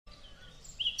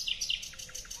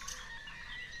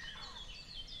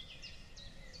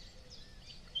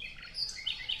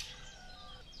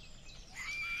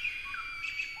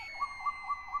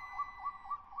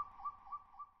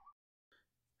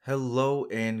Hello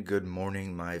and good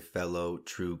morning, my fellow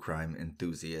true crime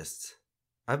enthusiasts.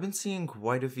 I've been seeing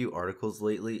quite a few articles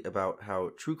lately about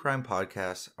how true crime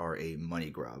podcasts are a money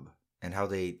grab and how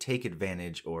they take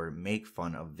advantage or make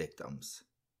fun of victims.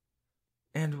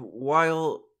 And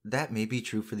while that may be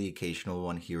true for the occasional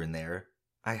one here and there,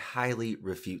 I highly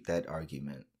refute that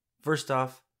argument. First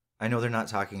off, I know they're not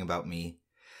talking about me.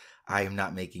 I am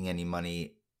not making any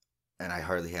money, and I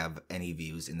hardly have any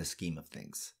views in the scheme of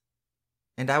things.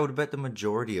 And I would bet the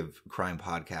majority of crime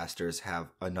podcasters have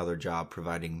another job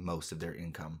providing most of their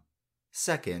income.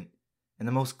 Second, and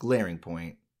the most glaring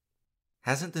point,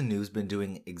 hasn't the news been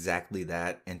doing exactly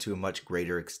that and to a much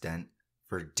greater extent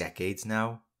for decades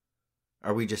now?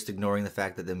 Are we just ignoring the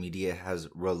fact that the media has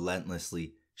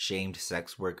relentlessly shamed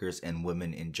sex workers and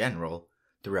women in general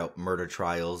throughout murder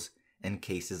trials and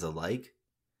cases alike,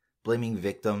 blaming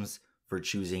victims for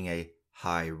choosing a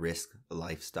high-risk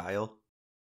lifestyle?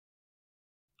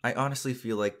 I honestly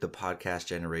feel like the podcast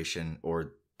generation,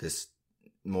 or this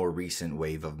more recent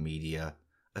wave of media,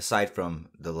 aside from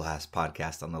the last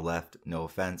podcast on the left, no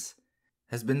offense,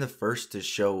 has been the first to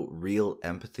show real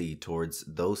empathy towards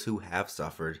those who have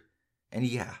suffered, and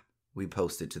yeah, we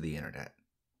post it to the internet.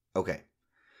 Okay,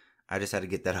 I just had to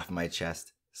get that off my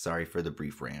chest. Sorry for the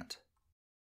brief rant.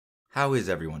 How is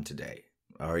everyone today?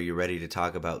 Are you ready to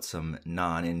talk about some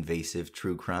non-invasive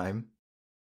true crime?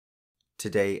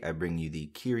 Today, I bring you the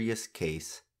curious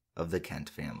case of the Kent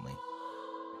family.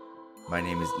 My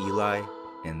name is Eli,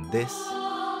 and this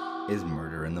is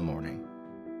Murder in the Morning.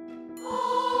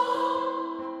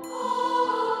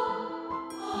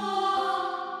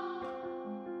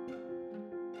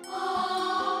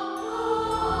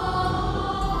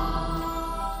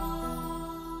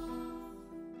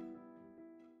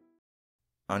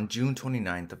 On June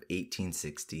 29th of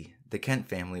 1860, the Kent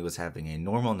family was having a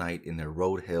normal night in their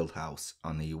Road Hill house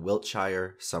on the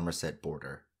Wiltshire-Somerset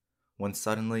border, when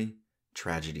suddenly,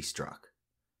 tragedy struck.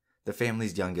 The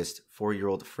family's youngest,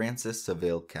 4-year-old Frances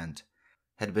Saville Kent,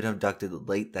 had been abducted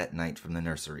late that night from the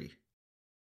nursery.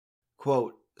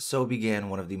 Quote, "So began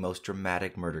one of the most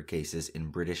dramatic murder cases in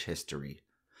British history,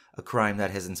 a crime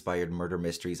that has inspired murder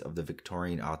mysteries of the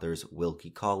Victorian authors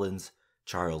Wilkie Collins,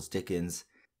 Charles Dickens,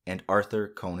 and Arthur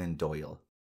Conan Doyle.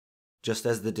 Just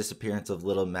as the disappearance of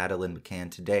little Madeleine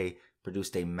McCann today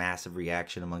produced a massive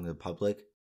reaction among the public,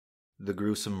 the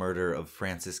gruesome murder of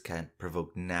Frances Kent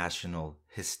provoked national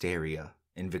hysteria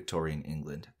in Victorian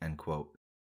England." End quote.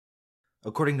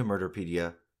 According to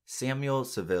Murderpedia, Samuel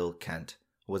Saville Kent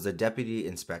was a deputy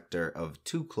inspector of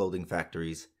 2 clothing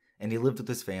factories, and he lived with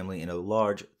his family in a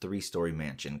large 3-story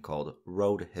mansion called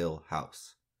Road Hill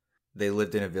House. They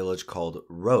lived in a village called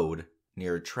Road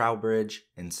near Trowbridge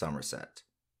in Somerset.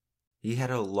 He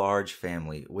had a large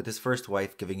family, with his first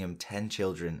wife giving him 10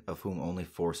 children, of whom only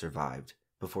 4 survived,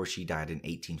 before she died in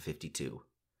 1852.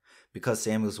 Because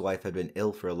Samuel's wife had been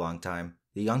ill for a long time,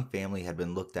 the young family had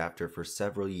been looked after for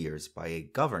several years by a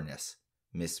governess,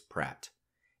 Miss Pratt,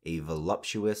 a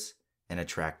voluptuous and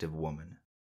attractive woman.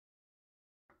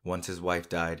 Once his wife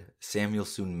died, Samuel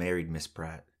soon married Miss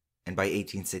Pratt, and by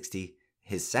 1860,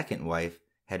 his second wife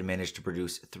had managed to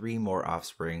produce 3 more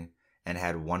offspring and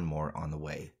had 1 more on the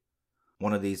way.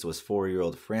 One of these was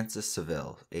 4-year-old Frances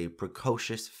Saville, a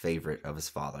precocious favorite of his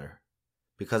father.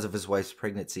 Because of his wife's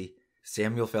pregnancy,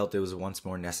 Samuel felt it was once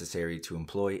more necessary to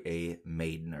employ a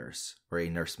maid nurse, or a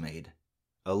nursemaid,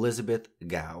 Elizabeth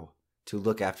Gow, to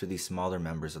look after the smaller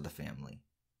members of the family.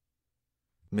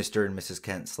 Mr. and Mrs.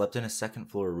 Kent slept in a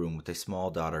second-floor room with a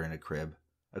small daughter in a crib.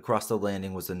 Across the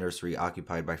landing was the nursery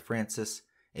occupied by Frances,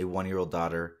 a 1-year-old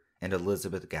daughter, and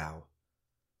Elizabeth Gow.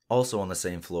 Also on the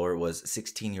same floor was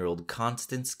 16-year-old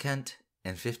Constance Kent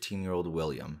and 15-year-old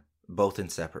William, both in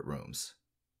separate rooms.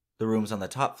 The rooms on the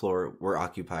top floor were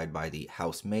occupied by the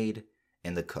housemaid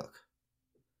and the cook.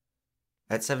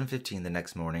 At 7:15 the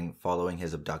next morning, following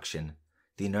his abduction,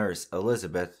 the nurse,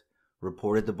 Elizabeth,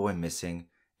 reported the boy missing,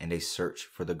 and a search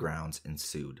for the grounds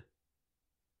ensued.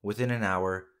 Within an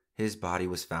hour, his body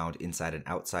was found inside an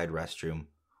outside restroom,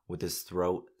 with his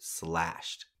throat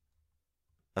slashed.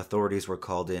 Authorities were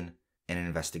called in, and an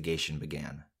investigation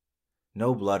began.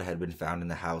 No blood had been found in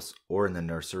the house or in the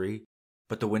nursery,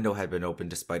 but the window had been opened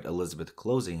despite Elizabeth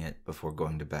closing it before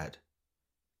going to bed.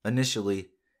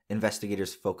 Initially,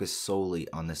 investigators focused solely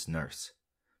on this nurse,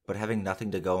 but having nothing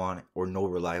to go on or no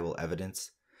reliable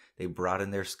evidence, they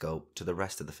broadened their scope to the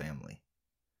rest of the family.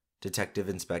 Detective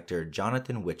Inspector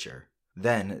Jonathan Witcher,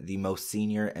 then the most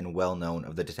senior and well-known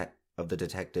of the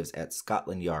detectives at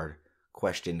Scotland Yard,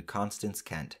 questioned Constance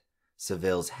Kent,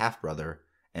 Saville's half-brother,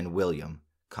 and William,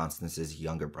 Constance's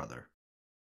younger brother.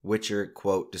 Witcher,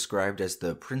 quote, described as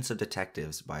the prince of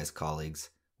detectives by his colleagues,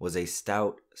 was a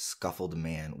stout, scuffled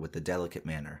man with a delicate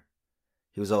manner.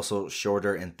 He was also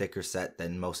shorter and thicker set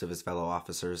than most of his fellow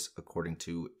officers, according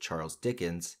to Charles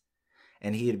Dickens,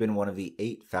 and he had been one of the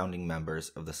 8 founding members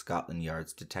of the Scotland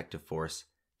Yard's detective force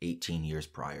 18 years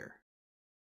prior.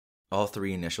 All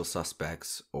 3 initial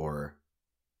suspects, or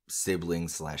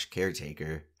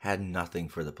sibling/caretaker, had nothing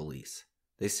for the police.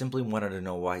 They simply wanted to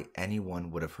know why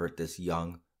anyone would have hurt this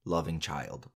young, loving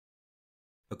child.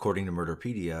 According to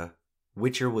Murderpedia,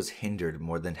 Witcher was hindered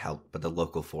more than helped by the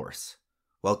local force.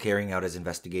 While carrying out his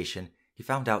investigation, he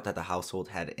found out that the household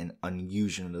had an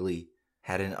unusually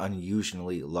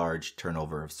large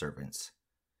turnover of servants.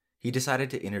 He decided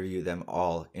to interview them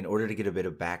all in order to get a bit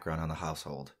of background on the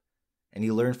household, and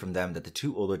he learned from them that the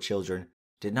 2 older children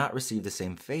did not receive the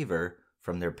same favor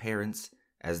from their parents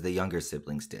as the younger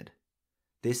siblings did.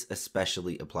 This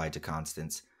especially applied to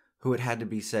Constance, who it had to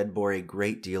be said bore a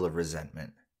great deal of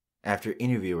resentment. After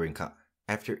interviewing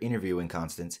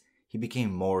Constance, he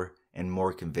became more and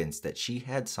more convinced that she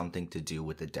had something to do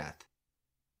with the death.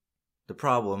 The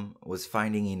problem was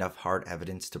finding enough hard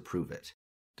evidence to prove it.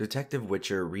 Detective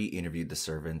Witcher re-interviewed the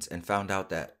servants and found out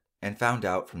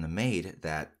from the maid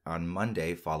that on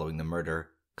Monday following the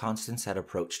murder, Constance had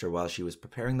approached her while she was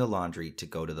preparing the laundry to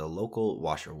go to the local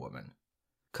washerwoman.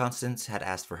 Constance had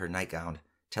asked for her nightgown,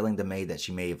 telling the maid that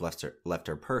she may have left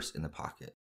her purse in the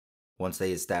pocket. Once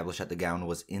they established that the gown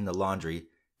was in the laundry,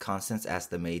 Constance asked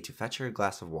the maid to fetch her a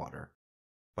glass of water.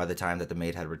 By the time that the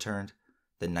maid had returned,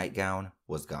 the nightgown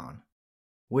was gone.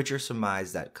 Witcher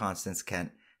surmised that Constance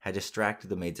Kent had distracted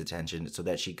the maid's attention so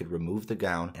that she could remove the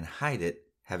gown and hide it,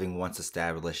 having once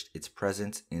established its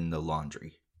presence in the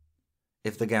laundry.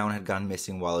 If the gown had gone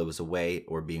missing while it was away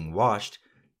or being washed,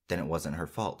 then it wasn't her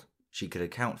fault. She could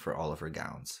account for all of her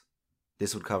gowns.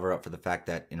 This would cover up for the fact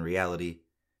that, in reality,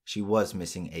 she was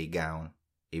missing a gown,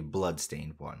 a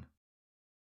blood-stained one.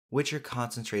 Witcher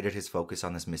concentrated his focus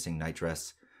on this missing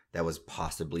nightdress that was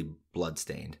possibly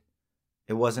blood-stained.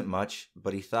 It wasn't much,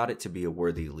 but he thought it to be a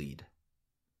worthy lead.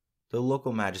 The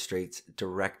local magistrates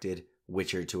directed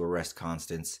Witcher to arrest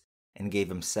Constance and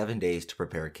gave him 7 days to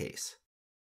prepare a case.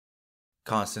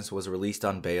 Constance was released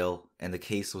on bail, and the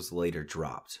case was later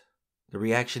dropped. The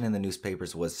reaction in the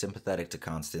newspapers was sympathetic to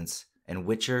Constance, and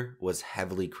Witcher was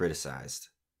heavily criticized.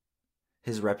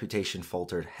 His reputation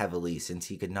faltered heavily since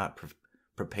he could not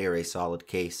prepare a solid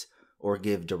case or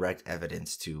give direct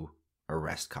evidence to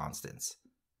arrest Constance.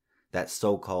 That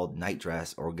so-called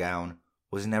nightdress or gown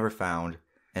was never found,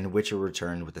 and Witcher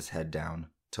returned with his head down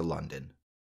to London.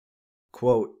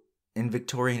 Quote, "In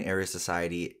Victorian Era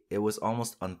society, it was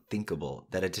almost unthinkable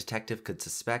that a detective could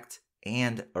suspect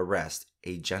and arrest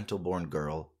a gentle-born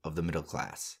girl of the middle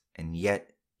class, and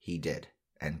yet he did,"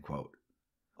 end quote.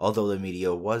 Although the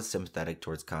media was sympathetic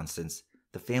towards Constance,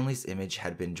 the family's image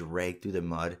had been dragged through the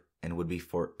mud and would be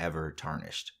forever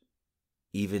tarnished,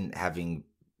 even having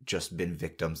just been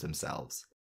victims themselves.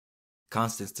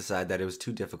 Constance decided that it was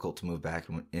too difficult to move back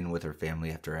in with her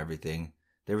family after everything.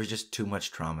 There was just too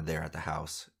much trauma there at the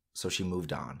house, so she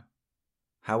moved on.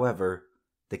 However,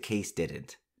 the case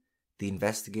didn't. The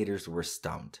investigators were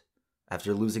stumped.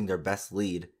 After losing their best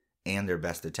lead and their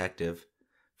best detective,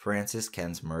 Francis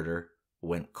Kent's murder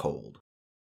went cold.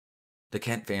 The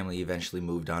Kent family eventually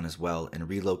moved on as well and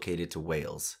relocated to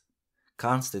Wales.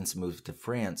 Constance moved to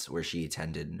France, where she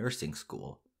attended nursing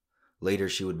school. Later,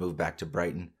 she would move back to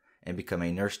Brighton and become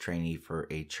a nurse trainee for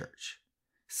a church,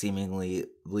 seemingly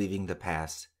leaving the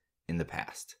past in the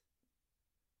past.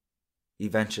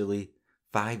 Eventually,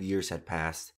 5 years had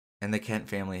passed, and the Kent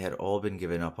family had all been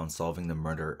given up on solving the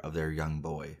murder of their young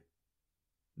boy.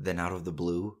 Then, out of the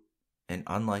blue, an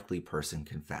unlikely person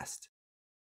confessed.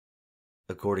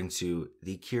 According to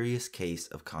The Curious Case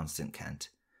of Constance Kent,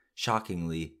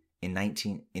 shockingly, in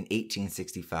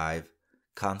 1865,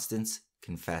 Constance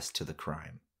confessed to the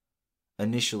crime.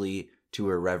 Initially to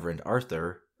her Reverend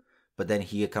Arthur, but then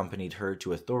he accompanied her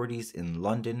to authorities in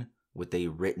London with a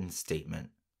written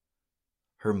statement.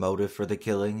 Her motive for the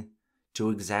killing? To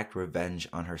exact revenge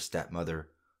on her stepmother,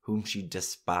 whom she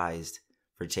despised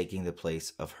for taking the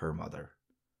place of her mother.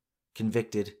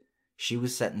 Convicted, she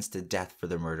was sentenced to death for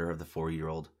the murder of the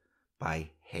 4-year-old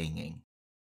by hanging.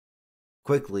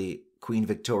 Quickly, Queen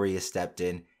Victoria stepped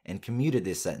in and commuted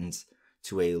this sentence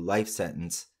to a life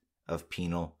sentence of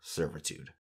penal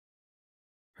servitude.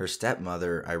 Her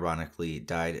stepmother, ironically,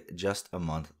 died just a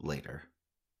month later.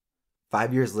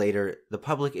 5 years later, the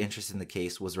public interest in the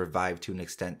case was revived to an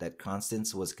extent that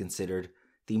Constance was considered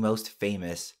the most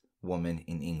famous woman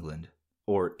in England,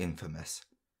 or infamous.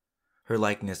 Her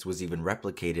likeness was even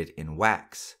replicated in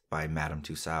wax by Madame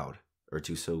Tussaud, or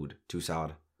Tussaud.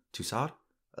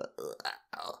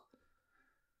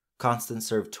 Constance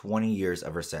served 20 years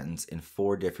of her sentence in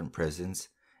 4 different prisons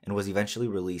and was eventually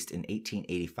released in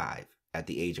 1885 at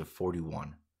the age of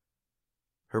 41.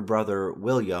 Her brother,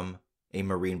 William, a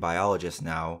marine biologist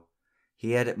now,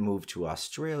 he had moved to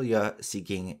Australia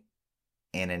seeking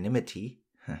anonymity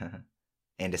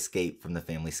and escape from the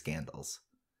family scandals.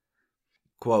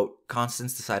 Quote,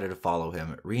 Constance decided to follow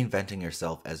him, reinventing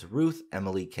herself as Ruth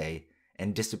Emily Kay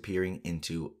and disappearing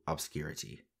into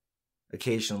obscurity.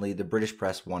 Occasionally, the British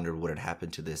press wondered what had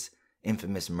happened to this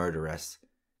infamous murderess,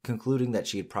 concluding that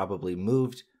she had probably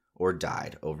moved or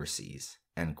died overseas,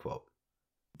 end quote.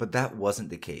 But that wasn't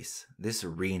the case. This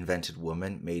reinvented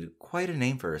woman made quite a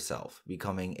name for herself,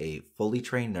 becoming a fully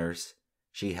trained nurse.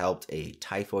 She helped a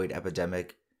typhoid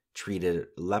epidemic, treated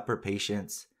leper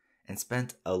patients, and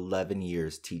spent 11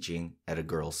 years teaching at a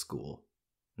girls' school.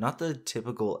 Not the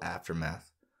typical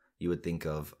aftermath you would think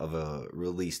of a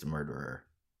released murderer.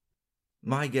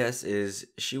 My guess is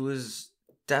she was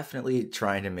definitely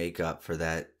trying to make up for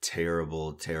that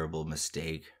terrible, terrible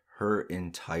mistake her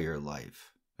entire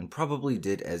life, and probably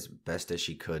did as best as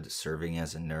she could serving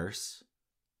as a nurse.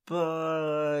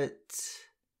 But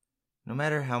no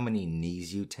matter how many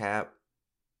knees you tap,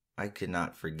 I could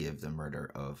not forgive the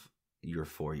murder of your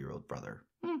 4-year-old brother.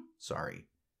 Sorry.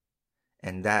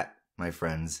 And that, my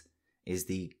friends, is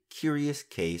the curious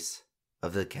case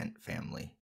of the Kent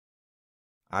family.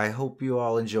 I hope you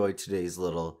all enjoyed today's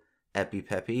little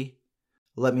epi-peppy.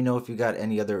 Let me know if you got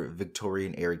any other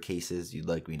Victorian era cases you'd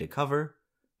like me to cover,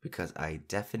 because I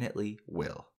definitely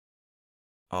will.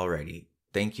 Alrighty,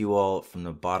 thank you all from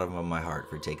the bottom of my heart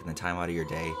for taking the time out of your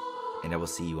day, and I will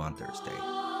see you on Thursday.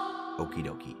 Okie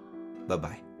dokie.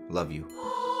 Bye-bye. Love you.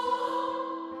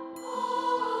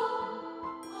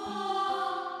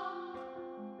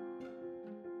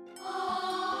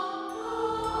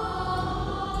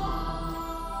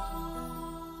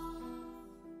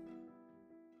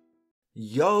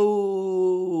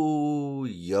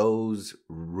 Yo's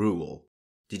rule.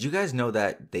 Did you guys know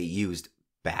that they used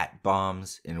bat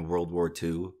bombs in World War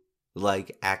II?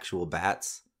 Like actual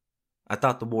bats? I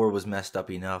thought the war was messed up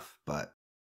enough, but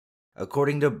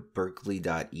according to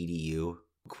Berkeley.edu,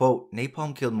 quote,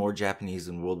 napalm killed more Japanese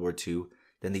in World War II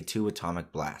than the 2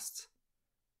 atomic blasts.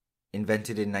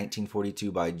 Invented in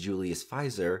 1942 by Julius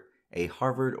Pfizer, a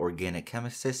Harvard organic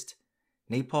chemist,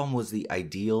 napalm was the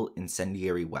ideal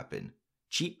incendiary weapon.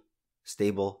 Cheap,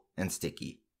 stable, and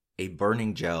sticky. A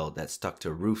burning gel that stuck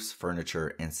to roofs,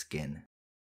 furniture, and skin.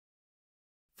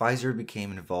 Pfizer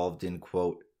became involved in,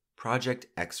 quote, Project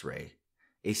X-Ray,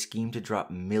 a scheme to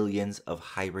drop millions of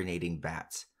hibernating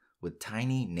bats with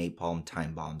tiny napalm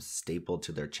time bombs stapled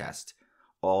to their chest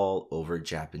all over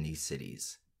Japanese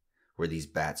cities, where these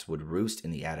bats would roost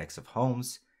in the attics of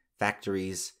homes,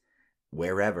 factories,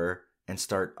 wherever, and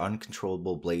start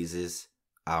uncontrollable blazes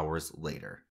hours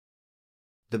later.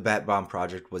 The bat bomb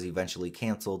project was eventually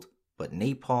canceled, but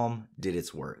napalm did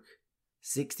its work.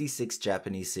 66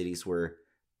 Japanese cities were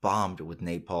bombed with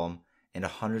napalm, and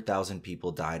 100,000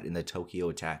 people died in the Tokyo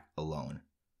attack alone.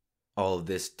 All of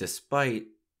this despite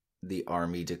the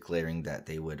army declaring that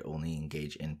they would only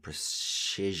engage in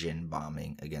precision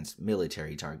bombing against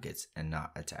military targets and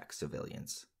not attack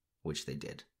civilians, which they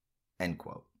did. End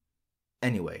quote.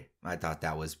 Anyway, I thought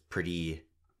that was pretty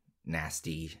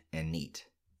nasty and neat.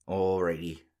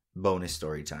 Alrighty, bonus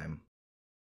story time.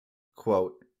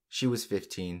 Quote, she was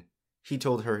 15. He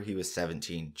told her he was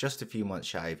 17, just a few months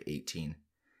shy of 18,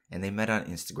 and they met on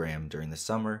Instagram during the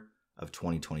summer of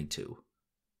 2022.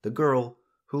 The girl,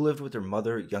 who lived with her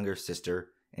mother, younger sister,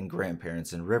 and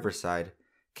grandparents in Riverside,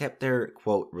 kept their,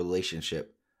 quote,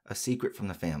 relationship a secret from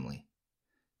the family.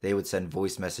 They would send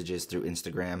voice messages through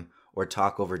Instagram or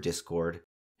talk over Discord.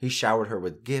 He showered her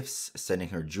with gifts, sending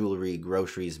her jewelry,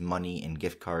 groceries, money, and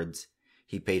gift cards.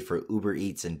 He paid for Uber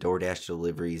Eats and DoorDash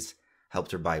deliveries,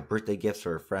 helped her buy birthday gifts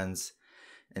for her friends,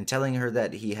 and telling her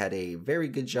that he had a very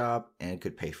good job and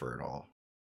could pay for it all.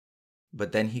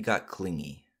 But then he got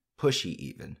clingy, pushy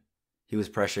even. He was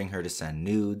pressuring her to send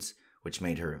nudes, which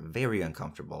made her very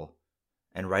uncomfortable.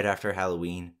 And right after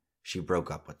Halloween, she broke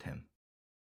up with him.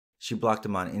 She blocked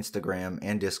him on Instagram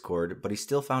and Discord, but he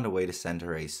still found a way to send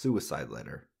her a suicide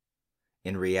letter.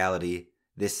 In reality,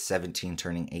 this 17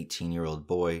 turning 18-year-old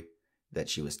boy that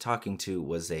she was talking to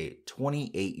was a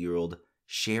 28-year-old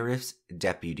sheriff's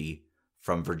deputy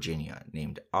from Virginia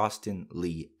named Austin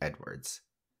Lee Edwards.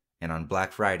 And on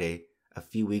Black Friday, a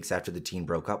few weeks after the teen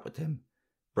broke up with him,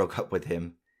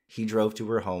 he drove to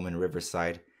her home in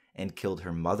Riverside and killed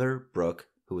her mother, Brooke,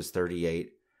 who was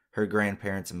 38, her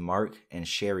grandparents, Mark and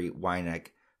Sherry Wyneck,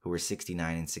 who were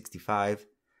 69 and 65.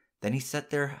 Then he set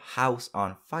their house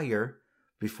on fire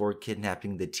before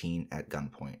kidnapping the teen at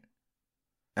gunpoint.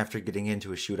 After getting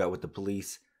into a shootout with the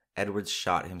police, Edwards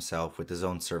shot himself with his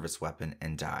own service weapon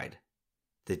and died.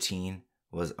 The teen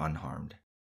was unharmed.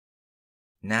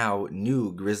 Now,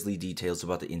 new grisly details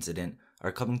about the incident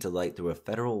are coming to light through a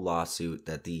federal lawsuit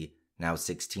that the now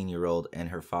 16-year-old and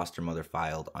her foster mother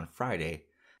filed on Friday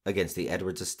against the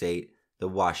Edwards estate, the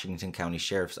Washington County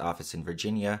Sheriff's Office in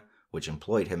Virginia, which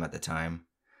employed him at the time,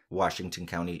 Washington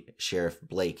County Sheriff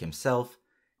Blake himself,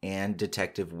 and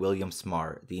Detective William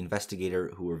Smarr, the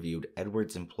investigator who reviewed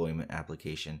Edwards' employment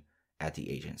application at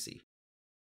the agency.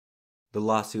 The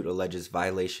lawsuit alleges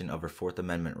violation of her Fourth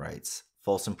Amendment rights,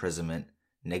 false imprisonment,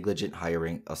 negligent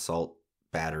hiring, assault,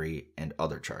 battery, and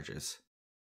other charges.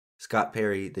 Scott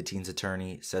Perry, the teen's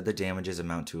attorney, said the damages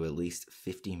amount to at least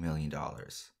 $50 million.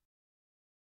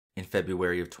 In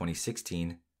February of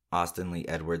 2016, Austin Lee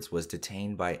Edwards was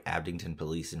detained by Abington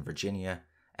police in Virginia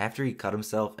after he cut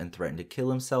himself and threatened to kill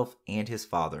himself and his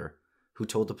father, who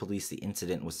told the police the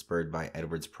incident was spurred by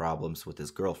Edwards' problems with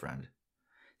his girlfriend.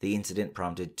 The incident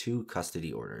prompted 2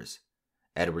 custody orders: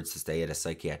 Edwards to stay at a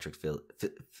psychiatric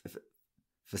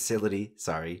facility,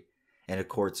 and a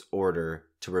court's order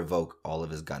to revoke all of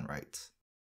his gun rights.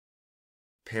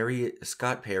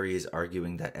 Scott Perry is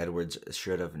arguing that Edwards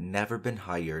should have never been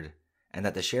hired and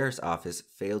that the sheriff's office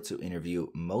failed to interview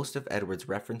most of Edwards'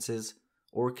 references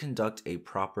or conduct a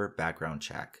proper background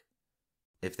check.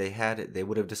 If they had, they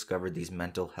would have discovered these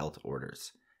mental health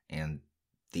orders and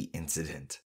the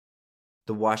incident.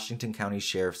 The Washington County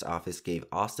Sheriff's Office gave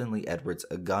Austin Lee Edwards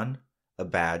a gun, a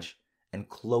badge, and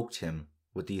cloaked him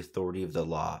with the authority of the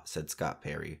law, said Scott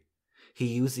Perry. He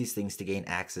used these things to gain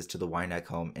access to the Wynek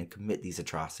home and commit these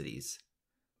atrocities.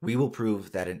 We will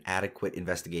prove that an adequate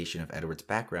investigation of Edwards'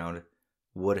 background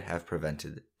would have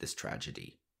prevented this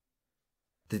tragedy.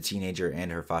 The teenager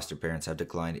and her foster parents have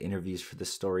declined interviews for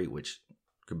this story, which is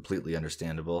completely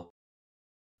understandable.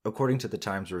 According to the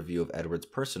Times review of Edwards'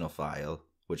 personal file,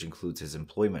 which includes his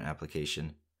employment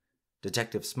application,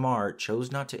 Detective Smarr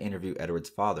chose not to interview Edwards'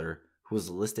 father, who was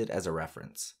listed as a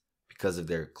reference, because of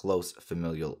their close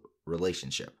familial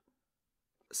relationship.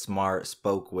 Smarr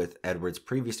spoke with Edwards'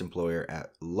 previous employer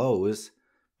at Lowe's,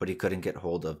 but he couldn't get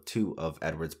hold of 2 of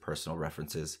Edwards' personal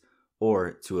references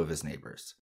or 2 of his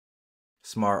neighbors.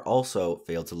 Smarr also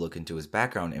failed to look into his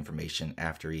background information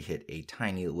after he hit a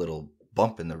tiny little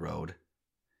bump in the road.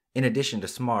 In addition to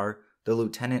Smarr, the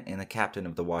lieutenant and the captain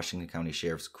of the Washington County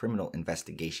Sheriff's Criminal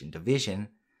Investigation Division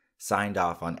signed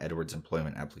off on Edwards'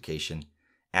 employment application,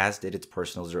 as did its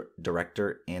personal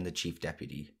director and the chief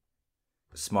deputy.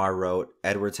 Smarr wrote,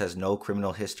 "Edwards has no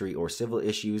criminal history or civil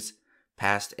issues.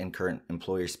 Past and current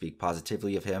employers speak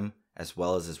positively of him, as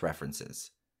well as his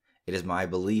references. It is my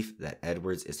belief that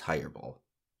Edwards is hireable."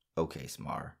 Okay,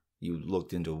 Smarr, you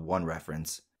looked into 1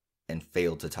 reference and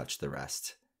failed to touch the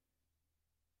rest.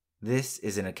 This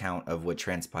is an account of what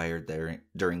transpired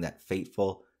during that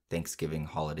fateful Thanksgiving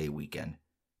holiday weekend,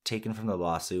 taken from the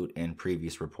lawsuit and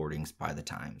previous reportings by the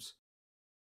Times.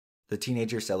 The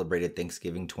teenager celebrated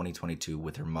Thanksgiving 2022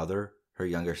 with her mother, her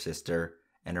younger sister,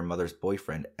 and her mother's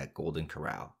boyfriend at Golden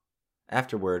Corral.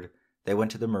 Afterward, they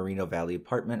went to the Moreno Valley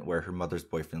apartment where her mother's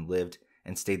boyfriend lived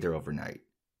and stayed there overnight.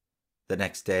 The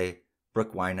next day,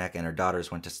 Brooke Wynek and her daughters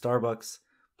went to Starbucks,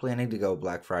 planning to go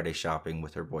Black Friday shopping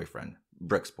with her boyfriend,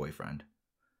 Brooke's boyfriend.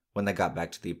 When they got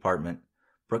back to the apartment,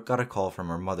 Brooke got a call from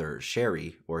her mother,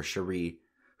 Cherie,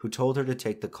 who told her to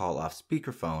take the call off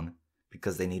speakerphone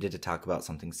because they needed to talk about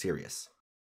something serious.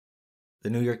 The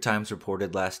New York Times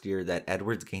reported last year that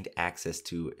Edwards gained access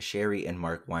to Cherie and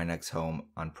Mark Wynek's home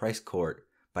on Price Court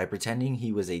by pretending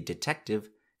he was a detective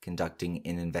conducting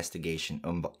an investigation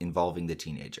involving the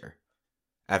teenager.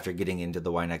 After getting into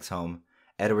the Wynek's home,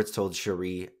 Edwards told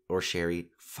Cherie,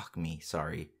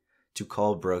 to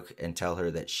call Brooke and tell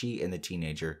her that she and the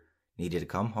teenager needed to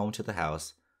come home to the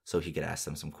house so he could ask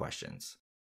them some questions.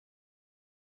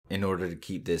 In order to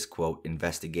keep this, quote,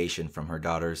 investigation from her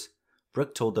daughters,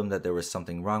 Brooke told them that there was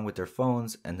something wrong with their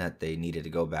phones and that they needed to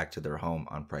go back to their home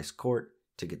on Price Court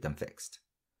to get them fixed.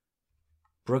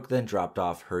 Brooke then dropped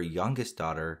off her younger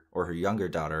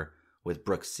daughter, with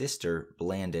Brooke's sister,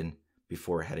 Blandon,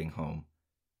 before heading home.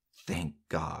 Thank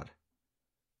God.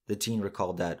 The teen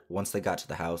recalled that once they got to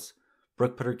the house,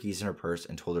 Brooke put her keys in her purse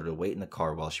and told her to wait in the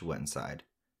car while she went inside.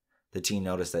 The teen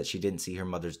noticed that she didn't see her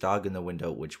mother's dog in the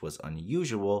window, which was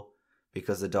unusual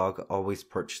because the dog always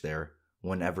perched there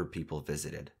whenever people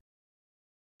visited.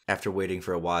 After waiting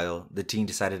for a while, the teen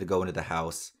decided to go into the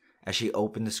house. As she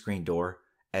opened the screen door,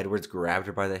 Edwards grabbed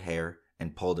her by the hair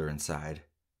and pulled her inside.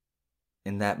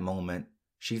 In that moment,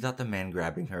 she thought the man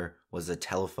grabbing her was a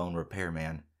telephone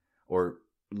repairman, or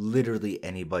literally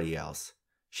anybody else.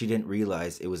 She didn't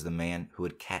realize it was the man who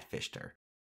had catfished her.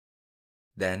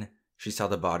 Then she saw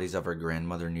the bodies of her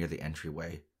grandmother near the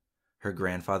entryway, her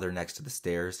grandfather next to the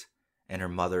stairs, and her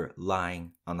mother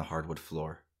lying on the hardwood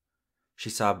floor. She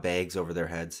saw bags over their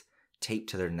heads, taped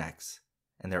to their necks,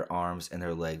 and their arms and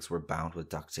their legs were bound with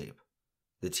duct tape.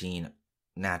 The teen,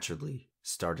 naturally,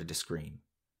 started to scream.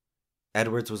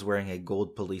 Edwards was wearing a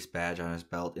gold police badge on his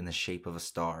belt in the shape of a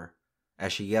star.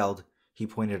 As she yelled, he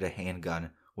pointed a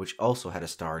handgun, which also had a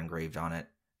star engraved on it,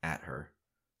 at her.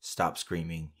 "Stop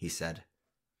screaming," he said.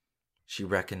 She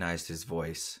recognized his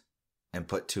voice and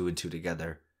put two and two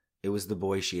together. It was the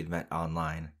boy she had met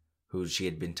online, who she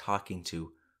had been talking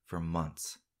to for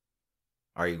months.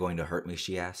 "Are you going to hurt me?"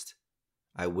 she asked.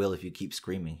 "I will if you keep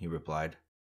screaming," he replied.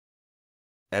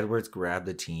 Edwards grabbed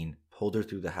the teen, pulled her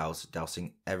through the house,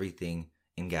 dousing everything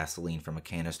in gasoline from a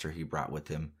canister he brought with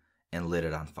him, and lit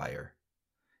it on fire.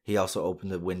 He also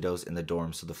opened the windows in the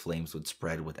dorm so the flames would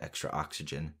spread with extra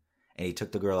oxygen, and he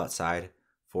took the girl outside,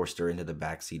 forced her into the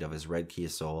back seat of his red Kia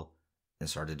Soul, and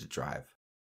started to drive.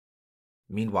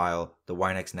 Meanwhile, the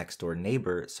Winex next door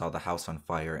neighbor saw the house on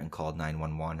fire and called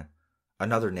 911.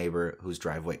 Another neighbor, whose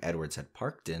driveway Edwards had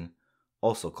parked in,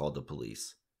 also called the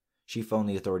police. She phoned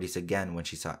the authorities again when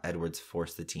she saw Edwards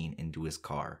force the teen into his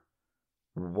car.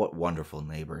 What wonderful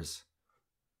neighbors.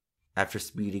 After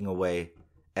speeding away,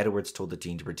 Edwards told the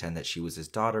teen to pretend that she was his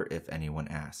daughter if anyone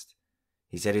asked.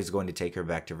 He said he was going to take her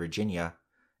back to Virginia,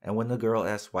 and when the girl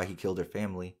asked why he killed her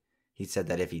family, he said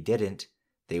that if he didn't,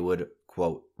 they would,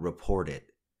 quote, report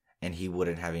it, and he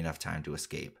wouldn't have enough time to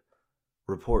escape.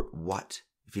 Report what?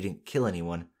 If you didn't kill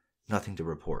anyone, nothing to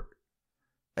report.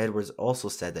 Edwards also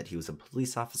said that he was a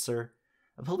police officer,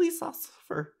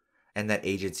 and that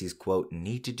agencies, quote,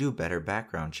 need to do better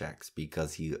background checks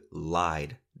because he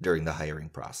lied during the hiring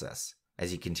process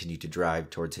as he continued to drive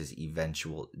towards his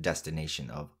eventual destination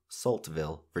of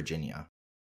Saltville, Virginia.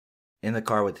 In the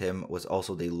car with him was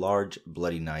also the large,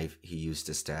 bloody knife he used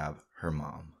to stab her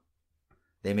mom.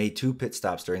 They made 2 pit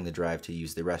stops during the drive to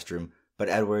use the restroom, but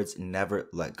Edwards never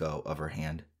let go of her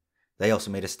hand. They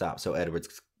also made a stop so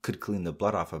Edwards could clean the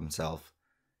blood off of himself.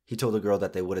 He told the girl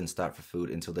that they wouldn't stop for food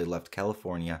until they left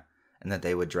California and that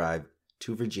they would drive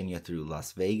to Virginia through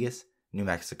Las Vegas, New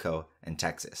Mexico, and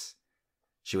Texas.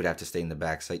 She would have to stay in the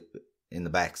back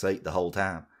seat the whole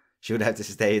time. She would have to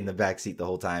stay in the back seat the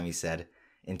whole time, he said,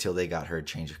 until they got her a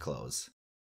change of clothes.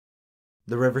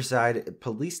 The Riverside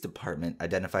Police Department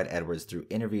identified Edwards through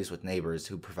interviews with neighbors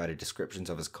who provided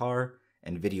descriptions of his car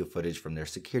and video footage from their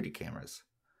security cameras.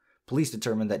 Police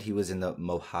determined that he was in the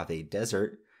Mojave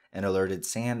Desert and alerted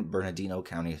San Bernardino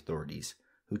County authorities,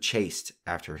 who chased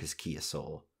after his Kia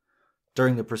Soul.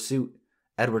 During the pursuit,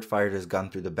 Edward fired his gun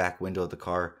through the back window of the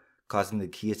car, causing the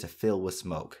Kia to fill with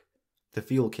smoke. The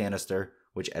fuel canister,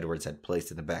 which Edwards had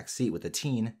placed in the back seat with the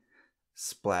teen,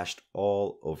 splashed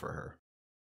all over her.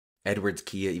 Edward's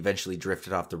Kia eventually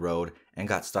drifted off the road and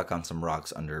got stuck on some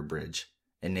rocks under a bridge,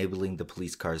 enabling the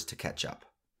police cars to catch up.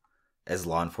 As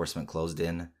law enforcement closed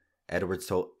in, Edwards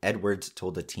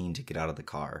told the teen to get out of the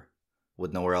car.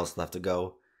 With nowhere else left to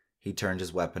go, he turned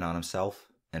his weapon on himself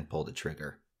and pulled the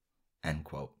trigger. End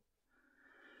quote.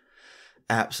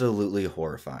 Absolutely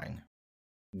horrifying.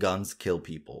 Guns kill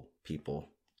people.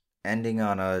 Ending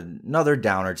on another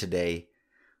downer today.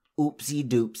 Oopsie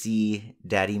doopsie,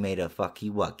 daddy made a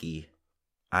fucky wucky.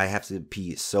 I have to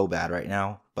pee so bad right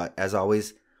now, but as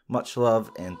always, much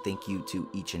love and thank you to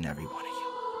each and every one of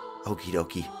you. Okie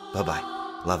dokie, bye-bye.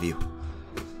 Love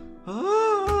you.